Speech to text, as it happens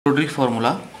Rodrigue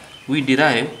formula, we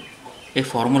derive a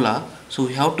formula, so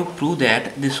we have to prove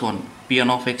that this one Pn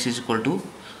of x is equal to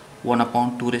 1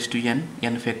 upon 2 raised to n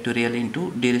factorial into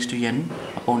d raised to n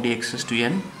upon dx raised to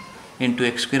n into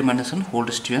x square minus 1 whole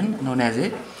raised to n, known as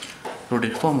a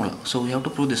Rodrigue formula. So we have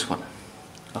to prove this one.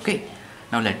 Okay,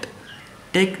 now let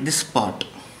take this part,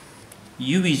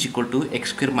 u is equal to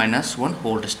x square minus 1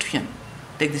 whole raised to n.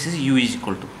 Take this is u is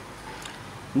equal to.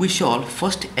 We shall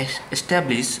first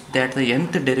establish that the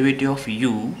nth derivative of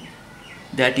u,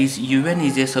 that is un,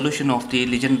 is a solution of the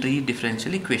legendary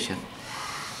differential equation.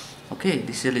 Okay,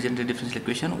 this is a legendary differential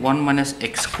equation. 1 minus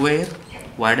x square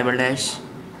y double dash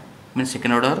means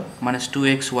second order minus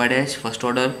 2x y dash first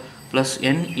order plus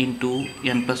n into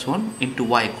n plus 1 into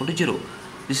y equal to 0.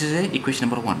 This is a equation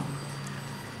number 1.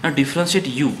 Now differentiate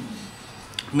u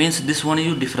means this one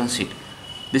you differentiate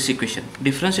this equation.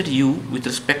 Differentiate u with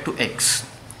respect to x.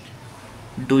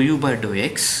 Dou u by dou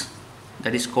x,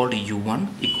 that is called u1,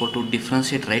 equal to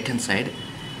differentiate right hand side.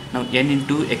 Now n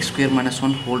into x square minus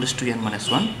 1 whole raised to n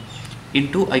minus 1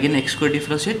 into again x square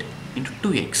differentiate into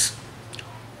 2x,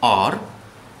 or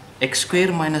x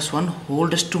square minus 1 whole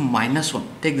raised to minus 1,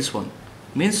 take this one,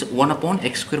 means 1 upon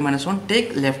x square minus 1,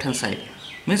 take left hand side,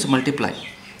 means multiply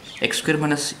x square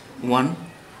minus 1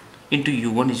 into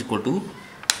u1 is equal to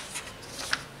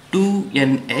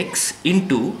 2nx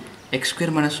into x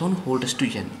square minus 1 whole raised to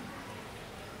n.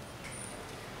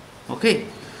 Okay,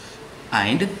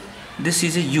 and this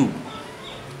is a u,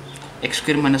 x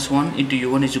square minus 1 into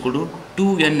u1 is equal to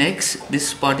 2nx,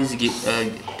 this part is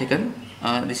taken,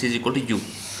 this is equal to u,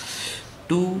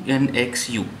 2nx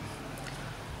u.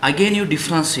 Again you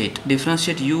differentiate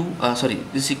u,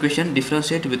 this equation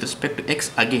differentiate with respect to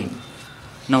x again.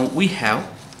 Now we have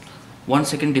 1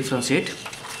 second differentiate.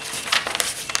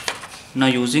 Now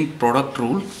using product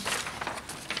rule,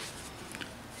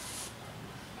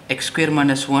 x square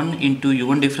minus 1 into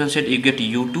u1 differentiate, you get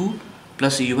u2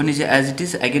 plus u1 is as it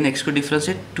is, again x square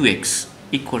differentiate 2x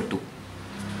equal to,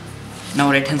 now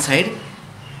right hand side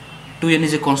 2n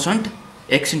is a constant,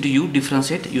 x into u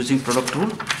differentiate using product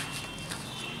rule,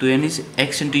 2n is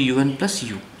x into un plus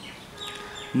u.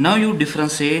 Now you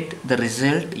differentiate the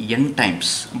result n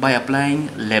times by applying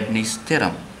Leibniz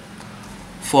theorem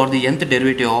for the nth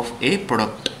derivative of a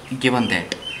product, given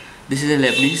that this is a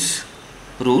Leibniz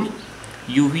rule,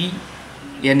 uv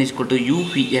n is equal to u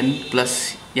v n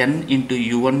plus n into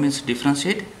u1 means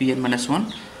differentiate v n minus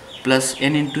 1 plus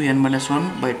n into n minus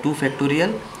 1 by 2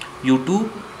 factorial u2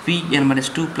 v n minus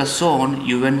 2 plus so on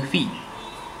un v.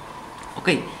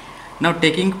 Okay, now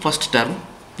taking first term,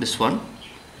 this one,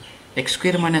 x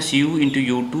square minus u into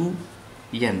u2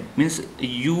 n means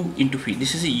u into v,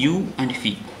 this is u and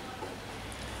v,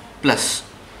 plus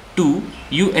 2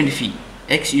 u and v,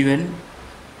 x un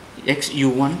x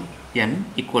u1 n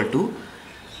equal to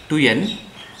 2n,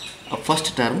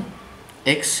 first term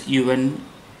x un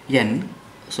n,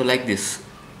 so like this,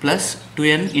 plus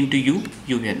 2n into u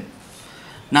un.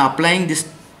 Now applying this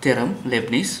theorem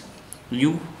Leibniz,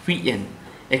 u v n,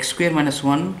 x square minus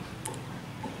 1,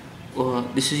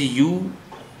 this is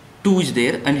u2 is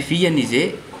there, and vn is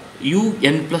a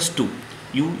un plus 2,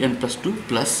 un plus 2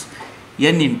 plus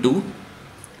n into,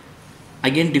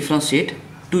 again differentiate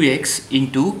 2x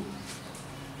into,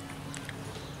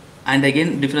 and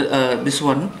again this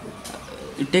one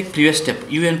you take previous step,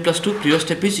 un plus 2, previous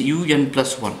step is un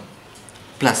plus 1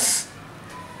 plus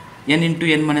n into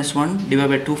n minus 1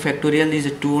 divided by 2 factorial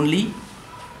is 2 only.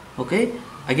 Okay,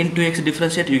 again 2x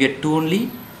differentiate, you get 2 only,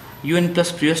 un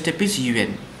plus previous step is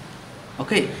un.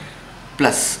 Okay,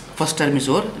 plus first term is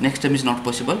over, next term is not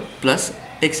possible, plus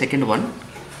take second one,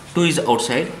 2 is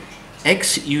outside,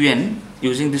 x un,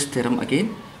 using this theorem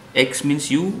again, x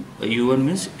means u, un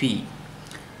means v,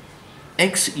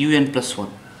 x un plus 1,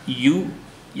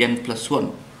 un plus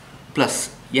 1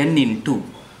 plus n into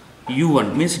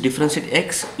u1 means differentiate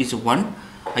x is 1,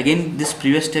 again this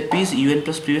previous step is un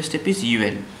plus previous step is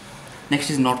un, next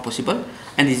is not possible,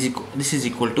 and this is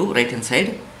equal to right hand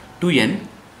side 2n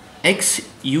x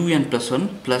un plus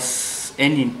 1 plus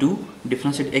n into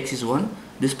differentiate x is 1,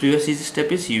 this previous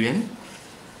step is un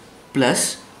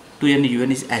plus 2n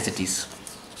un is as it is.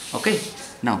 Okay,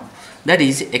 now that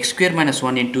is x square minus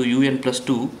 1 into un plus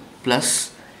 2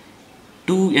 plus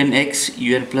 2nx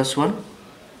un plus 1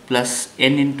 plus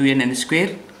n into n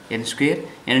square, n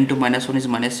into minus 1 is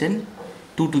minus n,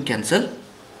 2 to cancel,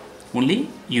 only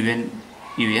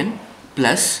un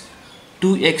plus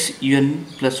 2x un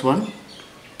plus 1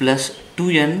 plus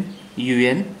 2n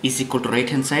un is equal to right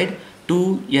hand side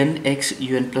 2nx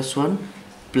un plus 1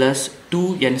 plus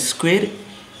 2n square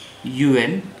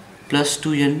un plus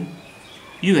 2n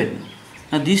un.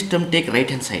 Now this term take right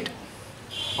hand side,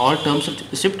 all terms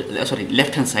shift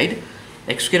left hand side,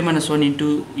 x square minus 1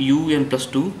 into un plus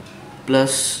 2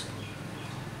 plus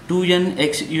 2n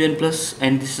x un plus,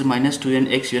 and this is minus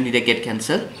 2n x un, they get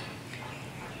cancelled,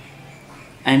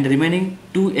 and remaining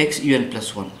 2x un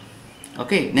plus 1.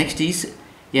 Okay, next is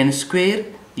n square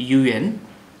un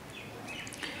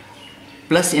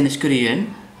plus n square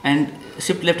un, and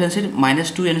shift left hand side,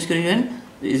 minus 2n square un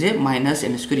is a minus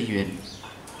n square un.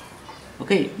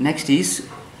 Okay, next is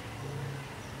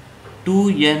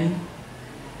 2n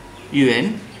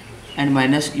un and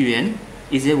minus un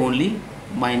is a only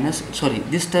minus,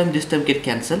 this term get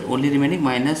cancelled, only remaining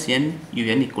minus n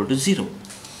un equal to 0.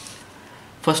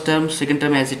 First term, second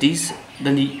term as it is,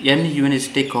 then the n un is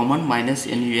take common, minus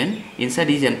n un, inside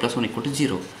is n plus 1 equal to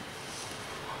 0.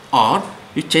 Or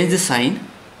you change the sign,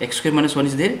 x square minus 1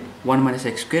 is there, 1 minus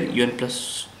x square un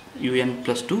plus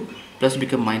 2 plus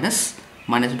become minus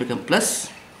become plus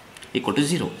equal to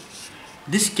 0.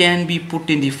 This can be put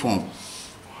in the form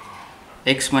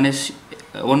x minus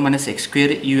 1 minus x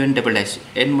square un double dash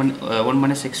n 1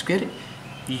 minus x square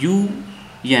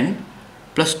un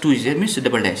plus 2 is there, means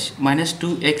double dash, minus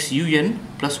 2x un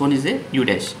plus 1 is there u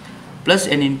dash, plus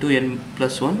n into n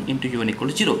plus 1 into un equal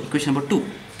to 0. Equation number 2.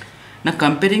 Now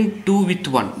comparing 2 with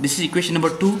 1, this is equation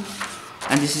number 2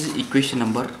 and this is equation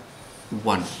number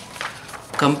 1.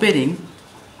 Comparing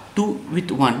 2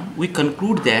 with 1, we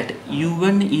conclude that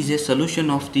un is a solution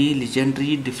of the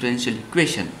legendary differential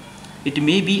equation. It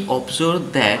may be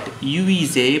observed that u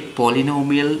is a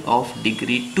polynomial of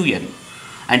degree 2n,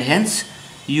 and hence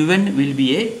un will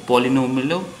be a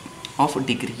polynomial of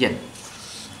degree n.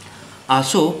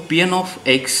 Also, Pn of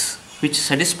x, which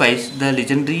satisfies the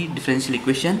legendary differential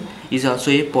equation, is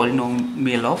also a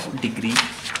polynomial of degree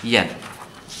n.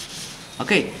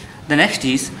 Okay, the next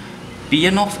is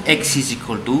Pn of x is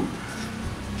equal to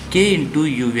k into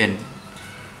un.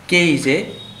 K is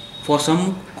a for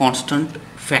some constant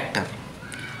factor.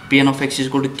 Pn of x is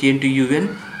equal to k into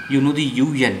un. You know the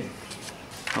un.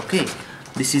 Okay,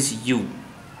 this is u,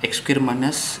 x square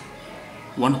minus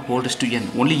 1 whole raised to n,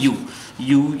 only u.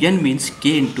 Un means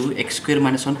k into x square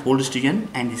minus 1 whole raised to n,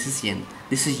 and this is n.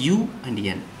 This is u and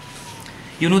n.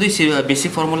 You know this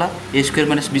basic formula, a square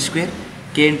minus b square,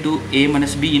 k into a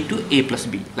minus b into a plus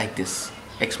b, like this,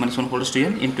 x minus 1 whole raised to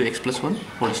n into x plus 1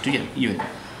 whole raised to n, un.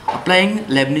 Applying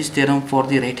Leibniz theorem for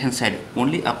the right hand side,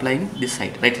 only applying this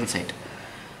side, right hand side.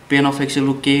 Pn of x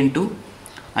equal to k into,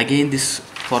 again this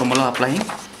formula applying,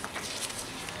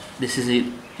 this is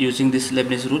using this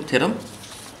Leibniz rule theorem.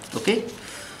 Okay,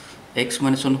 x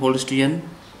minus 1 whole raised to n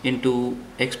into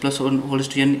x plus 1 whole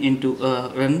raised to n into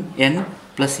n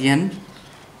plus n,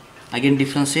 again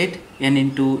differentiate n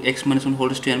into x minus 1 whole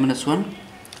raised to n minus 1.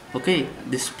 Okay,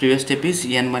 this previous step is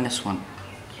n minus 1,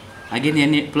 again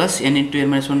n plus n into n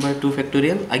minus 1 by 2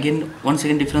 factorial, again once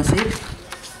again differentiate.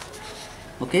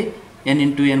 Okay, n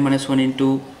into n minus 1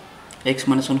 into x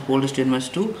minus 1 whole raised to n minus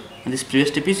 2, and this previous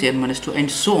step is n minus 2, and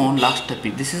so on. Last step,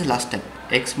 this is last step,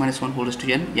 x minus 1 whole raised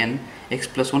to n x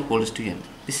plus 1 whole raised to n.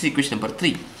 This is equation number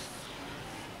 3.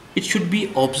 It should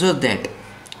be observed that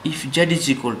if z is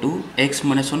equal to x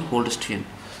minus 1 whole raised to n,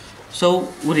 so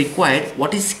we required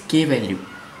what is k value.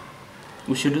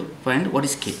 We should find what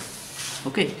is k.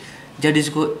 Okay, z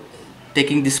is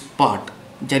taking this part,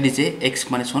 z is a x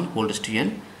minus 1 whole raised to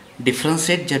n,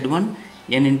 differentiate z1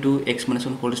 n into x minus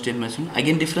 1 whole raised to n minus 1,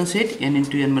 again differentiate n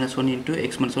into n minus 1 into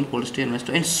x minus 1 whole raised to n minus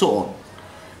 2, and so on.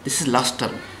 This is last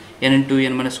term, n into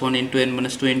n minus 1 into n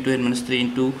minus 2 into n minus 3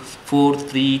 into 4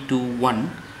 3 2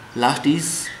 1. Last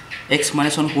is x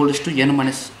minus 1 whole raised to n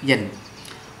minus n.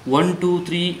 1 2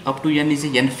 3 up to n is a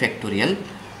n factorial,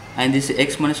 and this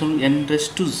x minus 1 n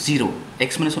raised to 0.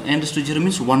 X minus 1 n raised to 0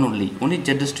 means 1 only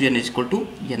z raised to n is equal to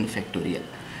n factorial.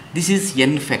 This is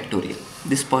n factorial.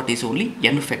 This part is only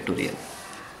n factorial.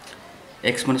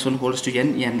 X minus 1 whole raised to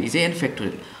n is a n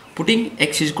factorial. Putting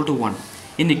x is equal to 1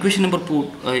 in equation number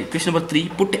 3,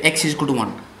 put x is equal to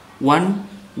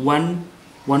 1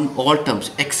 all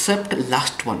terms except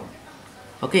last one.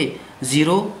 Okay,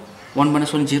 0 1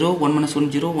 minus 1 0 1 minus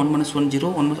 1 0 1 minus 1 0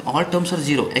 1 minus, all terms are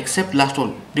 0 except last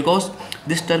one, because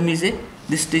this term is a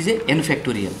n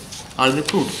factorial, already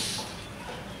proved,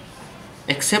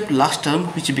 except last term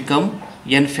which become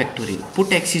n factorial.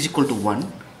 Put x is equal to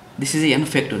 1. This is a n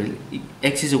factorial.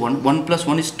 X is 1. 1 plus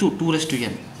 1 is 2. 2 raised to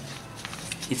n.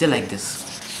 It's like this.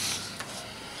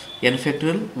 N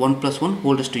factorial 1 plus 1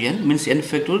 whole raised to n means n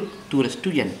factorial 2 raised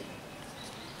to n.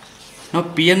 Now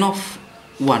Pn of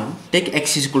 1, take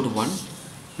x is equal to 1.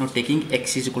 Now taking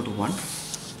x is equal to 1,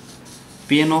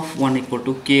 Pn of 1 equal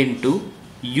to k into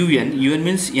un. Un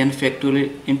means n factorial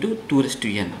into 2 raised to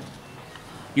n.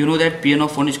 You know that Pn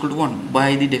of 1 is equal to 1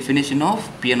 by the definition of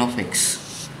Pn of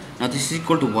x. Now this is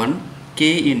equal to 1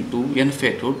 k into n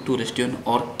factorial 2 raised to n,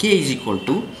 or k is equal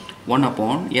to 1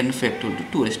 upon n factorial to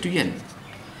 2 raised to n.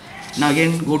 Now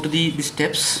again go to the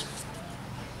steps.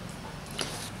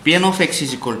 Pn of x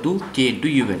is equal to k into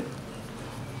un.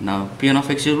 Now Pn of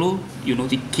x is equal to, you know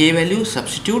the k value,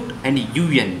 substitute, and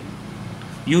un.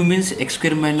 U means x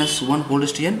square minus 1 whole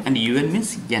raised to n, and un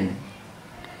means n.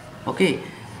 Okay.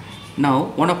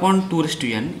 Now 1 upon 2 raised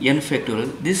to n, n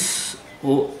factorial. This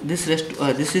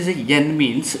is a n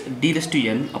means d raised to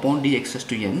n upon dx raised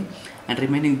to n, and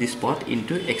remaining this part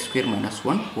into x square minus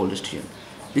 1 whole raised to n.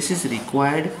 This is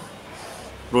required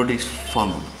Rodrigues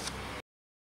formula.